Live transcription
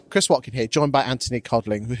Chris Watkin here, joined by Anthony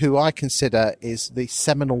Codling, who I consider is the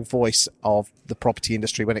seminal voice of the property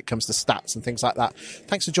industry when it comes to stats and things like that.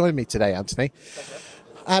 Thanks for joining me today, Anthony.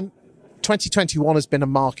 2021 has been a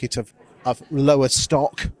market of lower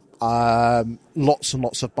stock, lots and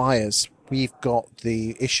lots of buyers. We've got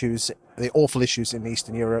the awful issues in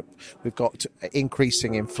Eastern Europe. We've got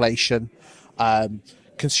increasing inflation,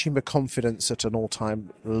 consumer confidence at an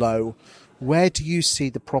all-time low. Where do you see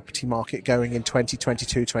the property market going in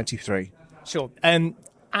 2022-23? Sure.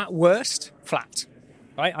 At worst, flat.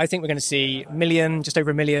 Right? I think we're going to see just over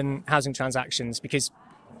a million housing transactions because,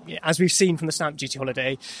 as we've seen from the stamp duty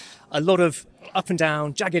holiday, a lot of up and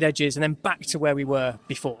down, jagged edges, and then back to where we were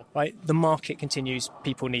before. Right? The market continues.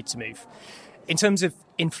 People need to move. In terms of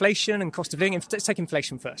inflation and cost of living, let's take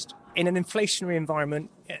inflation first. In an inflationary environment,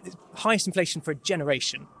 highest inflation for a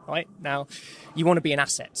generation. Right? Now, you want to be in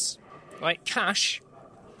assets. Right, cash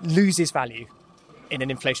loses value in an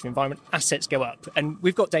inflationary environment. Assets go up, and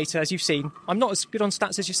we've got data, as you've seen. I'm not as good on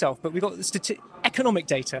stats as yourself, but we've got economic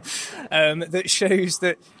data that shows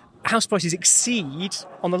that house prices exceed,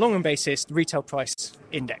 on the long run basis, the retail price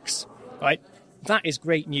index. Right, that is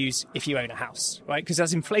great news if you own a house. Right, because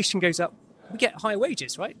as inflation goes up, we get higher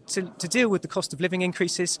wages, right, to deal with the cost of living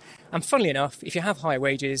increases. And funnily enough, if you have higher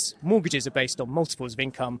wages, mortgages are based on multiples of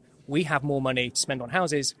income. We have more money to spend on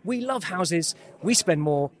houses. We love houses. We spend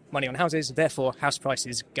more money on houses. Therefore, house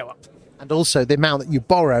prices go up. And also the amount that you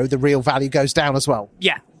borrow, the real value goes down as well.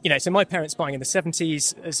 Yeah. So my parents buying in the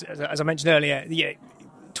 70s, as I mentioned earlier,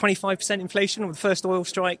 25% inflation with the first oil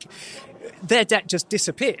strike, their debt just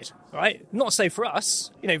disappeared, right? Not so for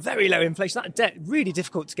us, very low inflation. That debt, really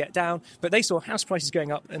difficult to get down. But they saw house prices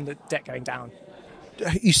going up and the debt going down.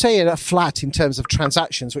 You say it a flat in terms of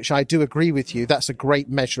transactions, which I do agree with you. That's a great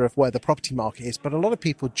measure of where the property market is. But a lot of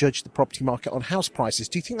people judge the property market on house prices.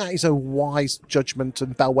 Do you think that is a wise judgment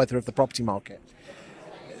and bellwether of the property market?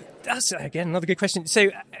 That's, again, another good question. So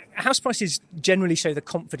house prices generally show the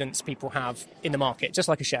confidence people have in the market, just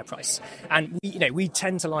like a share price. And we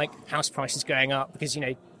tend to like house prices going up because,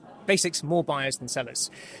 basics, more buyers than sellers.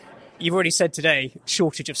 You've already said today,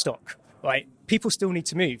 shortage of stock. Right, people still need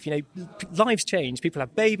to move. Lives change. People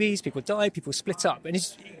have babies. People die. People split up, and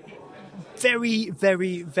it's very,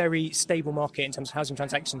 very, very stable market in terms of housing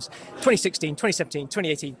transactions. 2016, 2017,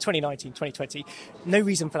 2018, 2019, 2020. No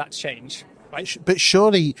reason for that to change. Right? But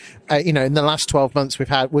surely, in the last 12 months we're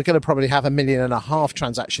going to probably have 1.5 million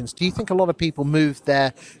transactions. Do you think a lot of people moved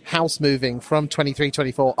their house moving from 23,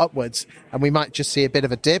 24 upwards, and we might just see a bit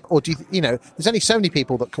of a dip? Or do you, there's only so many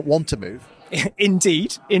people that want to move.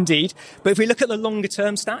 Indeed. But if we look at the longer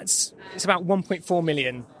term stats, it's about 1.4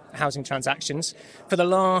 million housing transactions. For the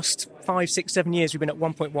last 5, 6, 7 years, we've been at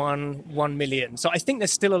 1.1 million. So I think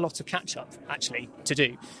there's still a lot of catch up, actually, to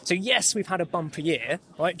do. So yes, we've had a bumper year,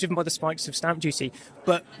 right, driven by the spikes of stamp duty,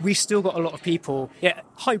 but we've still got a lot of people,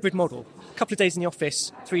 hybrid model, a couple of days in the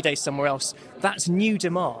office, 3 days somewhere else. That's new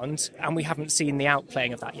demand, and we haven't seen the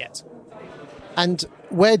outplaying of that yet. And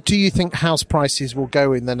where do you think house prices will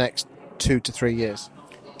go in the next 2 to 3 years?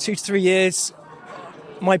 2 to 3 years.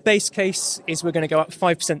 My base case is we're going to go up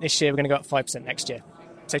 5% this year, we're going to go up 5% next year.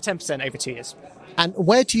 So 10% over 2 years. And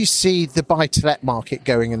where do you see the buy-to-let market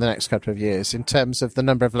going in the next couple of years in terms of the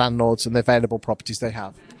number of landlords and the available properties they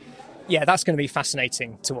have? Yeah, that's going to be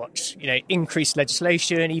fascinating to watch. Increased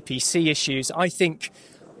legislation, EPC issues. I think,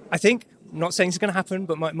 I'm not saying it's going to happen,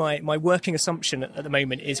 but my working assumption at the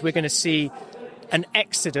moment is we're going to see an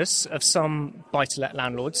exodus of some buy-to-let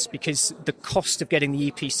landlords because the cost of getting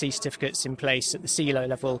the EPC certificates in place at the CLO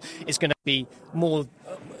level is going to be more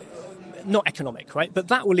not economic, right? But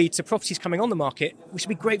that will lead to properties coming on the market, which will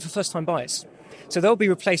be great for first-time buyers. So they'll be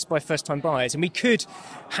replaced by first-time buyers, and we could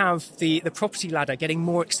have the property ladder getting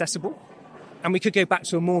more accessible, and we could go back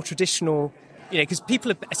to a more traditional, because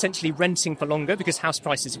people are essentially renting for longer because house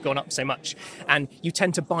prices have gone up so much, and you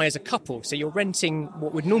tend to buy as a couple, so you're renting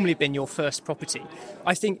what would normally have been your first property.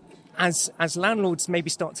 I think as landlords maybe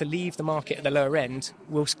start to leave the market at the lower end,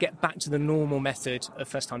 we'll get back to the normal method of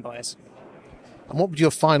first-time buyers. And what would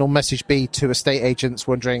your final message be to estate agents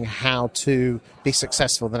wondering how to be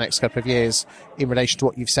successful the next couple of years in relation to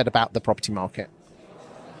what you've said about the property market?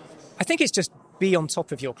 I think it's just be on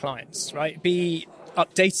top of your clients, right? Be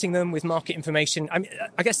updating them with market information.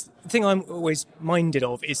 I guess the thing I'm always minded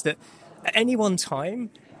of is that at any one time,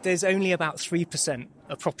 there's only about 3%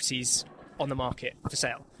 of properties on the market for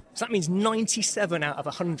sale. So that means 97 out of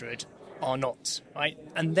 100 are not, right?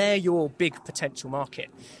 And they're your big potential market.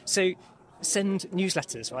 So send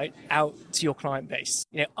newsletters, right, out to your client base.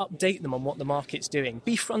 Update them on what the market's doing.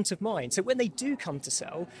 Be front of mind. So when they do come to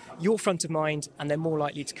sell, you're front of mind, and they're more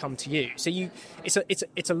likely to come to you. So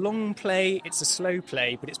it's a long play, it's a slow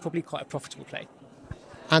play, but it's probably quite a profitable play.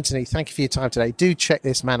 Anthony, thank you for your time today. Do check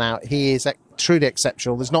this man out. He is truly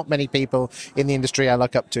exceptional. There's not many people in the industry I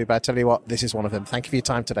look up to, but I tell you what, this is one of them. Thank you for your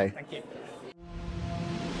time today. Thank you.